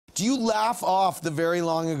Do you laugh off the very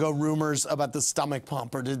long ago rumors about the stomach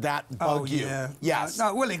pump, or did that bug you? Yeah. Yes.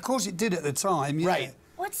 No, well, of course it did at the time, yeah. Right.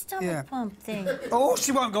 What stomach pump thing? Oh,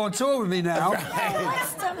 she won't go on tour with me now. What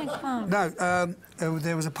stomach pump? No,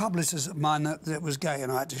 there was a publicist of mine that was gay,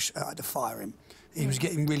 and I had to fire him. He was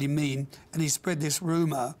getting really mean, and he spread this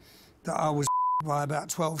rumour that I was by about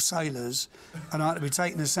 12 sailors, and I had to be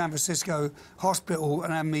taken to San Francisco hospital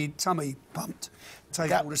and have me tummy pumped.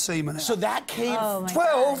 Take all the semen out. So that came... Oh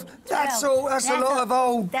 12? God. That's all. That's a lot of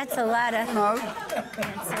old... That's a lot of... No.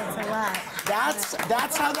 That's a lot.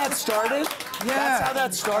 That's how that started? Yeah. That's how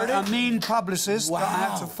that started? A mean publicist that I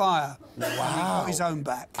had to fire. Wow. He got his own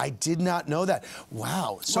back. I did not know that.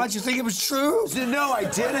 Wow. So, why, do you think it was true? No, I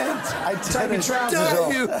didn't. I didn't. Take your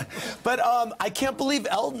trousers off. But I can't believe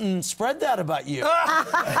Elton spread that about you.